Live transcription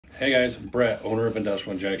Hey guys, Brett, owner of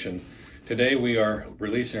Industrial Injection. Today we are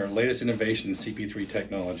releasing our latest innovation in CP3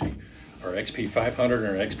 technology, our XP500 and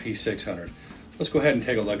our XP600. Let's go ahead and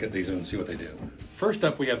take a look at these and see what they do. First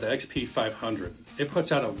up, we have the XP500. It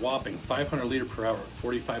puts out a whopping 500 liter per hour at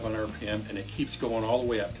 4,500 RPM, and it keeps going all the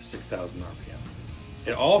way up to 6,000 RPM.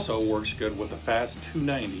 It also works good with a fast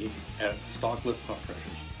 290 at stock lift pump pressures.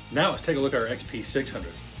 Now let's take a look at our XP600.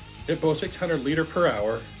 It boasts 600 liter per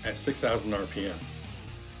hour at 6,000 RPM.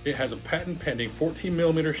 It has a patent-pending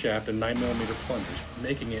 14mm shaft and 9mm plungers,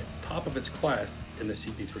 making it top of its class in the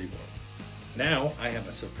CP3 world. Now I have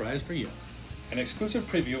a surprise for you. An exclusive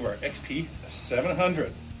preview of our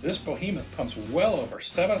XP700. This behemoth pumps well over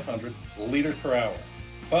 700 liters per hour,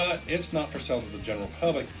 but it's not for sale to the general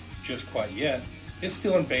public just quite yet. It's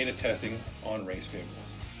still in beta testing on race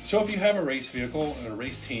vehicles. So if you have a race vehicle and a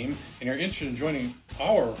race team and you're interested in joining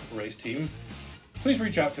our race team, please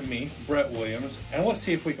reach out to me, Brett Williams, and let's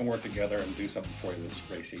see if we can work together and do something for you this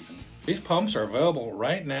race season. These pumps are available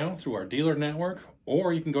right now through our dealer network,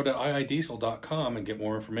 or you can go to iidiesel.com and get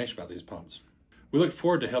more information about these pumps. We look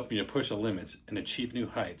forward to helping you push the limits and achieve new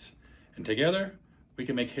heights. And together, we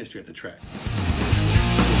can make history at the track.